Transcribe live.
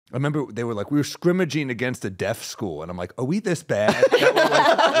I remember they were like, we were scrimmaging against a deaf school. And I'm like, are we this bad?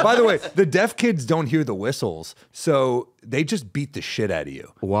 By the way, the deaf kids don't hear the whistles. So they just beat the shit out of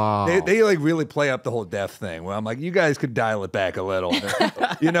you. Wow. They like really play up the whole deaf thing where I'm like, you guys could dial it back a little.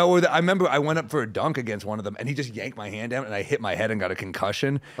 You know, I remember I went up for a dunk against one of them and he just yanked my hand down and I hit my head and got a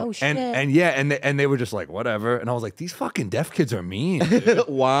concussion. Oh, shit. And they were just like, whatever. And I was like, these fucking deaf kids are mean. Dude.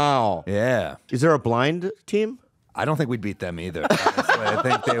 Wow. Yeah. Is there a blind team? I don't think we'd beat them either. Honestly. I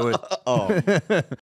think they would.